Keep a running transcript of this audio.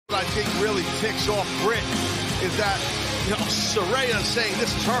I think really ticks off Britt is that, you know, Saraya is saying this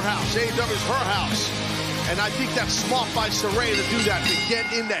is her house, AEW is her house. And I think that's smart by Saraya to do that, to get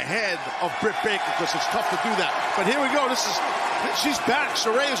in the head of Britt Baker, because it's tough to do that. But here we go. She's back.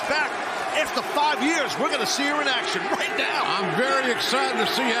 Saraya's back. After 5 years, we're going to see her in action right now. I'm very excited to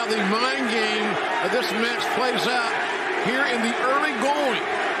see how the mind game of this match plays out here in the early going.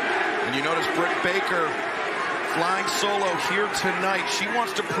 And you notice Britt Baker flying solo here tonight. She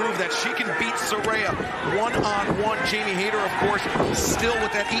wants to prove that she can beat Saraya one-on-one. Jamie Hayter, of course, still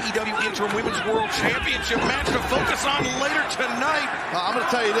with that AEW Interim Women's World Championship match to focus on later tonight. I'm going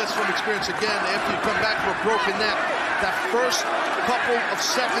to tell you this from experience again. After you come back from a broken neck, that first couple of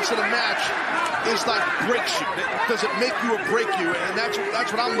seconds of the match is like breaks you. Does it make you or break you? And that's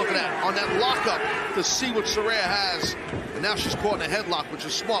what I'm looking at on that lockup to see what Saraya has. And now she's caught in a headlock, which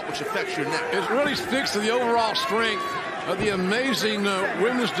is smart, which affects your neck. It really speaks to the overall strength of the amazing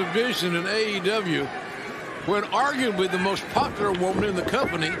women's division in AEW, when arguably the most popular woman in the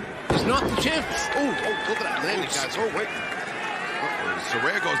company is not the champion. Oh, look at that landing, guys. Oh, wait.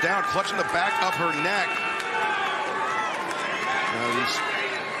 Saraya goes down, clutching the back of her neck.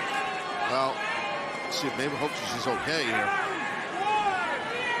 Well, let's see, maybe hope she's okay here.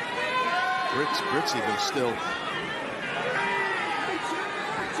 Britt's even still.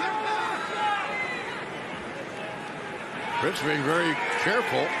 Britt's being very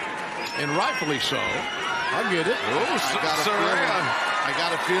careful, and rightfully so. I get it. I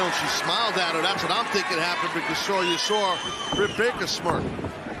got a feeling she smiled at her. That's what I'm thinking happened, because you saw Britt Baker smirk.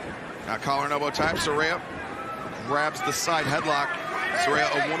 Now collar and elbow time. Saraya grabs the side headlock.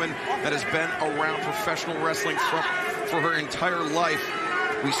 Saraya, a woman that has been around professional wrestling for her entire life.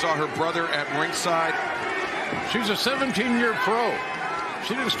 We saw her brother at ringside. She's a 17-year pro.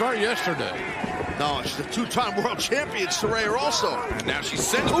 She didn't start yesterday. No, she's a two-time world champion, Saraya also. And now she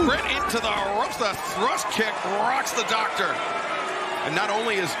sends Britt into the ropes. The thrust kick rocks the doctor. And not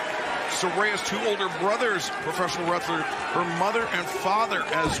only is Saraya's two older brothers professional wrestlers, her mother and father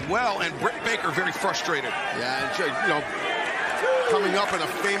as well. And Britt Baker very frustrated. Yeah, and you know, coming up in a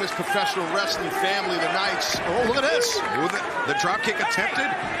famous professional wrestling family, the Knights. Oh, look at this. The drop kick attempted.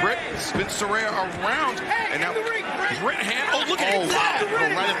 Britt spins Saraya around. And now Britt oh, look at that.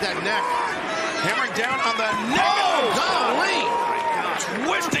 Oh, right at that neck. Hammering down on the neck. Oh, golly.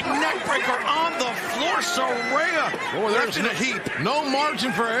 Twisting neck breaker on the floor. Saraya left in a heap. No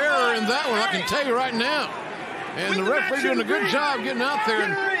margin for error in that one, I can tell you right now. And the referee doing a good job getting out there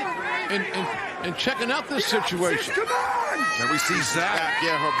and checking out this situation. And we see Zach.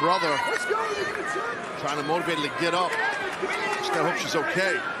 Yeah, her brother trying to motivate her to get up. Just gotta hope she's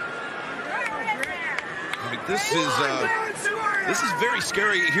okay. I mean, this is very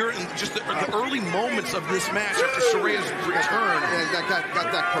scary here in just the early moments of this match after Saraya's return. Yeah, got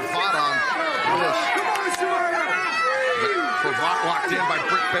that cravat on. The cravat locked in by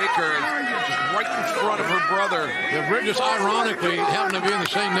Britt Baker, just right in front of her brother. Yeah, Britt just ironically happened to be in the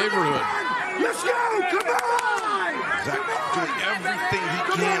same neighborhood. Let's go! Come on! Zach doing everything he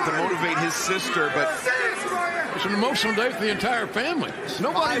can to motivate his sister, but it's an emotional day for the entire family.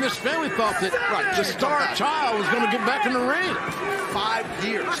 Nobody in this family thought that the star child was going to get back in the ring. 5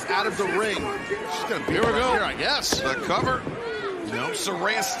 years out of the ring. She's going to be here we go. Here, I guess. The cover. No,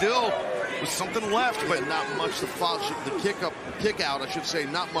 Saraya still with something left, but not much to follow. The kick out, I should say,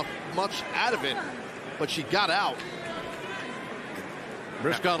 not much out of it, but she got out.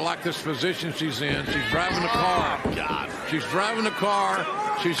 Britt's got to like this position she's in. She's driving the car. Oh, God. She's driving the car.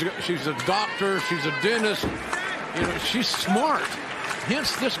 She's a doctor. She's a dentist. You know, she's smart.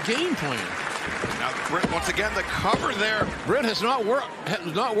 Hence this game plan. Now Britt, once again, the cover there. Britt has not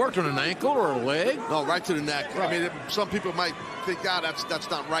worked on an ankle or a leg. No, right to the neck. Right. I mean, some people might think, God, that's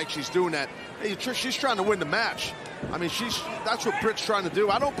not right. She's doing that. Hey, she's trying to win the match. I mean, that's what Britt's trying to do.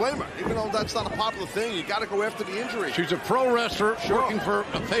 I don't blame her. Even though that's not a popular thing, you got to go after the injury. She's a pro wrestler working for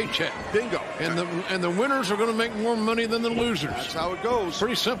a paycheck. Bingo. And the winners are going to make more money than the losers. That's how it goes.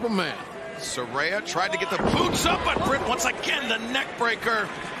 Pretty simple math. Saraya tried to get the boots up, but Britt once again the neck breaker.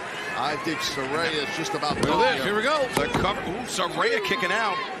 I think Saraya is just about look at this. Here we go. The cover. Ooh, Saraya kicking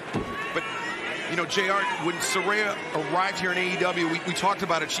out. But you know, JR, when Saraya arrived here in AEW, we talked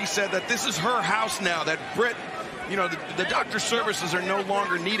about it. She said that this is her house now. That Britt, you know, the doctor's services are no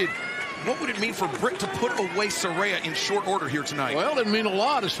longer needed. What would it mean for Britt to put away Saraya in short order here tonight? Well, it'd mean a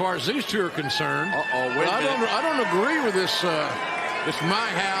lot as far as these two are concerned. Wait a minute. I don't agree with this. It's my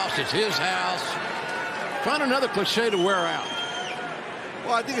house. It's his house. Find another cliche to wear out.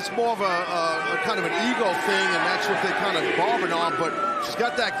 Well, I think it's more of a kind of an ego thing, and that's what they kind of barbing on. But she's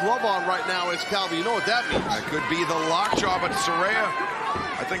got that glove on right now, as Calvin. You know what that means? That could be the lockjaw, but Saraya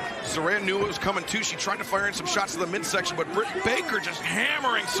I think Saraya knew it was coming too. She tried to fire in some shots to the midsection, but Britt Baker just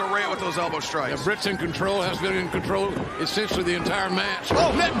hammering Saraya with those elbow strikes. Yeah, Britt's in control, has been in control essentially the entire match.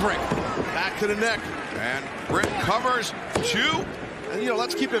 Oh, neck break. Back to the neck. And Britt covers 2. And,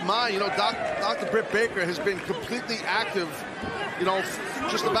 let's keep in mind, Dr. Britt Baker has been completely active,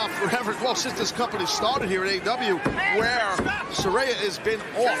 just about forever. Well, since this company started here at AEW, where Saraya has been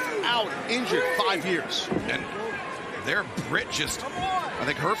out, injured 5 years. And there, Britt I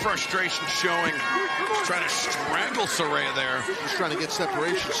think her frustration showing. She's trying to strangle Saraya there. She's trying to get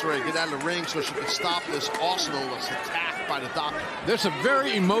separation, Saraya, get out of the ring so she can stop this arsenalless attack by the Doctor. This is a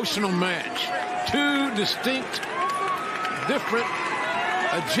very emotional match. 2 distinct, different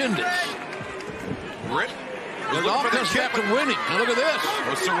agendas. Britt. It all comes back to winning. Now look at this.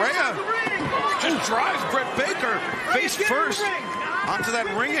 Well, Saraya just drives Britt Baker face first onto that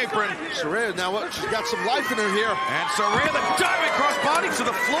ring apron. Saraya, now what? She's got some life in her here. And Saraya, the diving crossbody to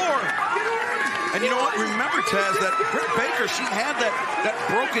the floor. And you know what? Remember, Taz, that Britt Baker, she had that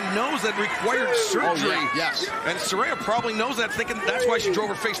broken nose that required surgery. Oh, yeah. Yes. And Saraya probably knows that, thinking that's why she drove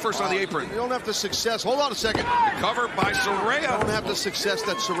her face first on the apron. You don't have the success. Hold on a second. Cover by Saraya. You don't have the success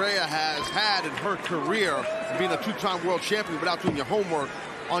that Saraya has had in her career, being a 2-time world champion without doing your homework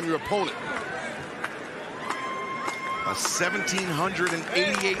on your opponent. A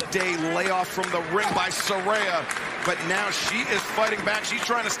 1,788-day layoff from the ring by Saraya, but now she is fighting back. She's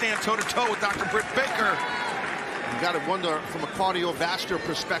trying to stand toe-to-toe with Dr. Britt Baker. You got to wonder from a cardiovascular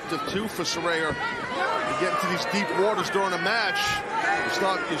perspective, too, for Saraya. You get into these deep waters during a match.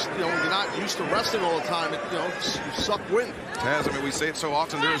 You're not used to wrestling all the time. You suck wind. Taz, I mean, we say it so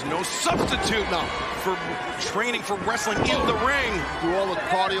often, there is no substitute for training for wrestling in the ring. Do all the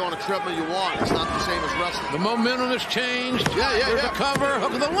cardio on a treadmill you want. It's not the same as wrestling. The momentum has changed. There's a cover,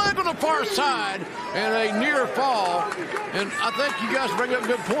 hook of the leg on the far side, and a near fall. And I think you guys bring up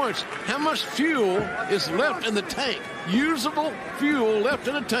good points. How much fuel is left in the tank? Usable fuel left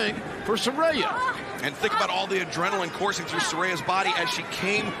in the tank for Saraya. And think about all the adrenaline coursing through Saraya's body as she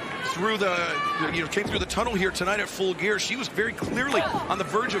came through the tunnel here tonight at Full Gear. She was very clearly on the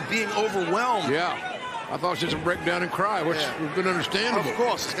verge of being overwhelmed. Yeah. I thought she was going to break down and cry, which would have been understandable. Of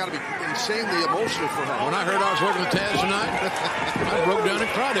course, it's got to be insanely emotional for her. When I heard I was working with Taz tonight, I broke down and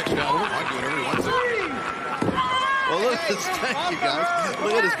cried next to her. I'd do whatever he wants to. Well, look at this tank, you guys.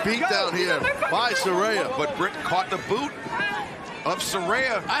 Look at this beat down here by Saraya. But Britt caught the boot of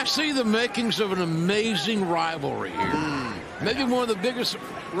Saraya. I see the makings of an amazing rivalry here. Maybe one of the biggest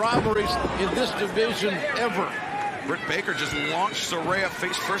rivalries in this division ever. Britt Baker just launched Saraya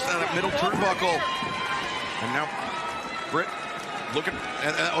face first on that middle turnbuckle. And now Britt looking,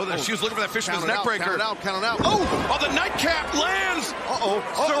 she was looking for that fisherman's neck breaker. Count it out. Oh, the nightcap lands.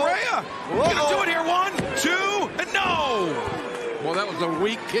 Saraya, gonna do it here. 1, 2, and no. Well, that was a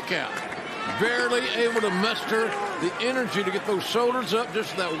weak kick out. Barely able to muster the energy to get those shoulders up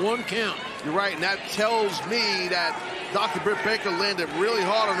just for that 1 count. You're right, and that tells me that Dr. Britt Baker landed really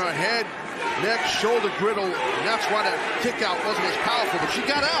hard on her head, neck, shoulder griddle, and that's why that kick out wasn't as powerful, but she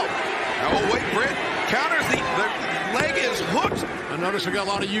got out. Oh, wait, Britt counters, the leg is hooked. I notice we got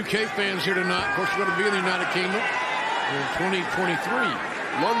a lot of UK fans here tonight. Of course, we're going to be in the United Kingdom in 2023.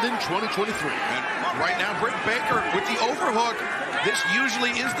 London 2023. And right now, Britt Baker with the overhook. This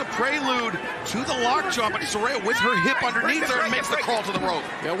usually is the prelude to the lockjaw, but Saraya with her hip underneath her and makes the crawl to the rope.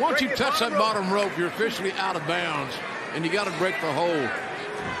 Yeah, once you touch that bottom rope, you're officially out of bounds, and you got to break the hold.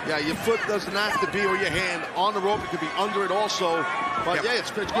 Yeah, your foot doesn't have to be, or your hand on the rope. It could be under it also. But yeah, it's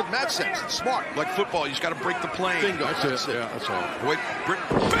good match sense. It's smart. Like football, you just got to break the plane. Bingo. That's it. Yeah, that's all. Wait, Britt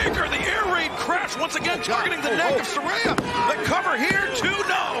Baker, the air raid crash once again, targeting the neck of Saraya. The cover here,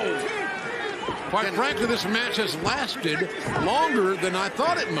 2-0. Quite frankly, this match has lasted longer than I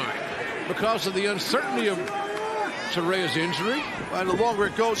thought it might because of the uncertainty of Saraya's injury. And the longer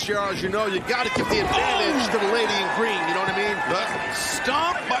it goes, Sharon, as you know, you got to give the advantage to the lady in green. You know what I mean? The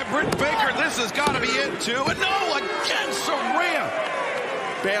stomp by Britt Baker. This has got to be it, too. And no, again, Saraya.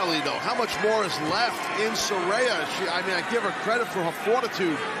 Barely, though. How much more is left in Saraya? I give her credit for her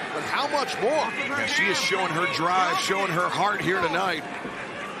fortitude, but how much more? Yeah, she is showing her drive, showing her heart here tonight.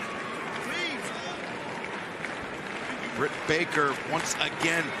 Britt Baker once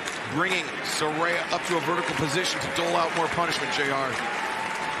again bringing Saraya up to a vertical position to dole out more punishment, JR.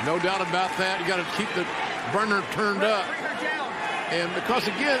 No doubt about that. You got to keep the burner turned up. And because,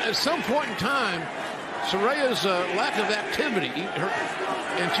 again, at some point in time, Saraya's lack of activity,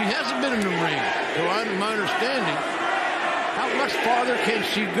 and she hasn't been in the ring, to my understanding, how much farther can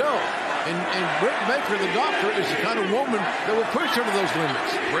she go? And Britt Baker, the doctor, is the kind of woman that will push her to those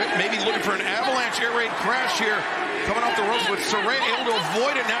limits. Britt maybe looking for an avalanche air raid crash here. coming off the ropes with Saraya able to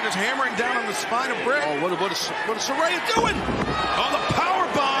avoid it. Now just hammering down on the spine of Britt. Oh, what is Saraya doing? Oh, the power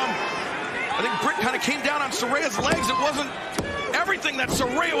bomb. I think Britt kind of came down on Saraya's legs. It wasn't everything that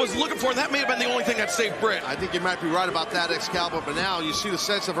Saraya was looking for. That may have been the only thing that saved Britt. I think you might be right about that, Excalibur, but now you see the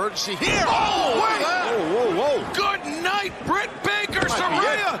sense of urgency here. Oh, wait. Whoa, whoa, whoa. Good night, Britt Baker.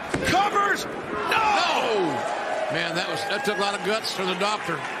 Saraya covers. No. Man, that took a lot of guts for the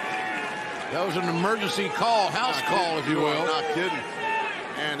doctor. That was an emergency call, house call, if you will. Not kidding.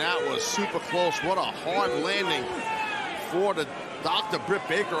 And that was super close. What a hard landing for the Dr. Britt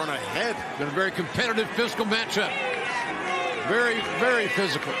Baker on her head. Been a very competitive physical matchup. Very, very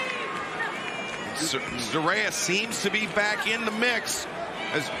physical. Saraya seems to be back in the mix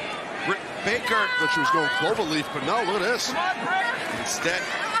as Britt Baker. Thought she was going cloverleaf, but no, look at this. Instead,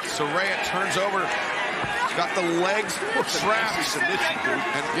 Saraya turns over. She's got the legs trapped.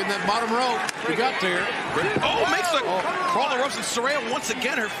 And getting that bottom rope. We got there. Oh, makes the crawl the ropes, and Saraya once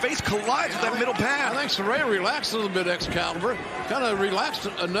again, her face collides with that middle pad. I think Saraya relaxed a little bit, Excalibur. Kind of relaxed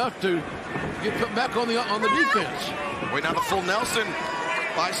enough to get put back on the defense. Wait, now the full Nelson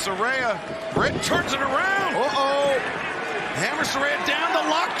by Saraya. Britt turns it around. Uh-oh. Hammer Saraya down. The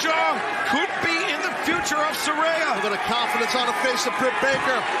lockjaw could be in the future of Saraya. Look at the confidence on the face of Britt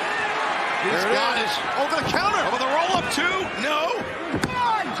Baker. There it is. Oh, the counter. Over the roll-up, too. No.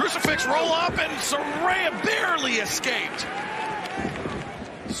 Crucifix roll-up, and Saraya barely escaped.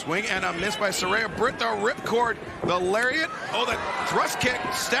 Swing and a miss by Saraya. Britt, the ripcord, the lariat. Oh, the thrust kick.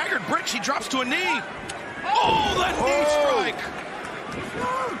 Staggered Britt. She drops to a knee. Oh, the knee strike.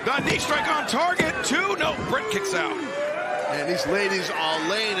 The knee strike on target. 2. No, Britt kicks out. And these ladies are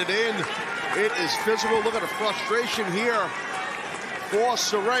laying it in. It is physical. Look at the frustration here for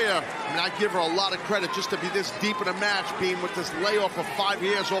Saraya. And I give her a lot of credit just to be this deep in a match, being with this layoff of 5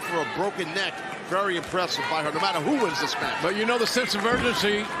 years off of a broken neck. Very impressive by her, no matter who wins this match. But you know the sense of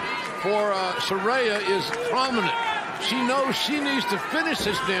urgency for Saraya is prominent. She knows she needs to finish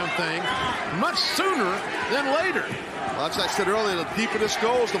this damn thing much sooner than later. Well, as I said earlier, the deeper this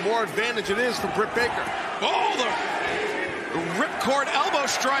goes, the more advantage it is for Britt Baker. Oh, the ripcord elbow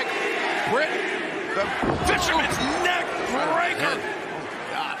strike. Britt, the fisherman's neck breaker.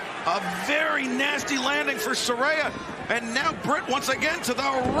 A very nasty landing for Saraya. And now Britt once again to the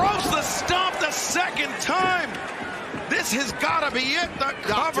ropes. The stomp the second time. This has got to be it. The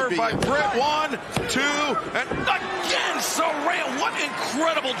cover by Britt. 1, 2, and again Saraya. What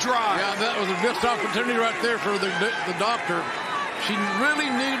incredible drive. Yeah, that was a missed opportunity right there for the doctor. She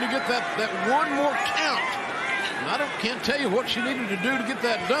really needed to get that one more count. And I can't tell you what she needed to do to get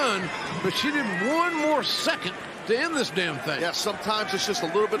that done, but she needed one more second to end this damn thing. Yeah, sometimes it's just a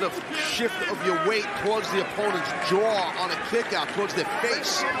little bit of shift of your weight towards the opponent's jaw on a kick out, towards their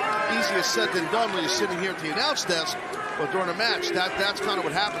face. Easier said than done when you're sitting here at the announce desk, but during a match, that's kind of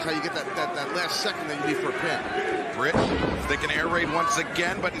what happens, how you get that last second that you need for a pin. Britt thinking air raid once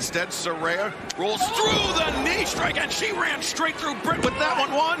again, but instead Saraya rolls through the knee strike, and she ran straight through Britt with that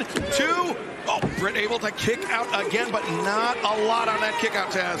one. 1, 2. Oh, Britt able to kick out again, but not a lot on that kick out,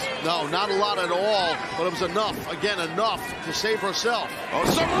 Taz. No, not a lot at all, but it was enough, again, enough to save herself. Oh,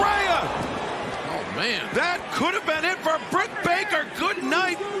 Saraya! Oh, man. That could have been it for Britt Baker. Good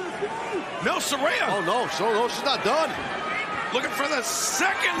night. No, Saraya. Oh, no, she's not done. Looking for the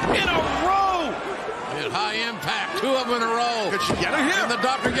second in a row. At high impact, 2 of them in a row. Could she get her here? Can the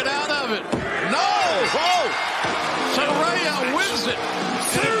doctor get out of it? No! Oh! Saraya wins it.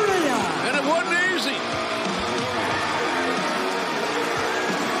 And it wasn't easy.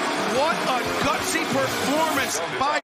 What a gutsy performance by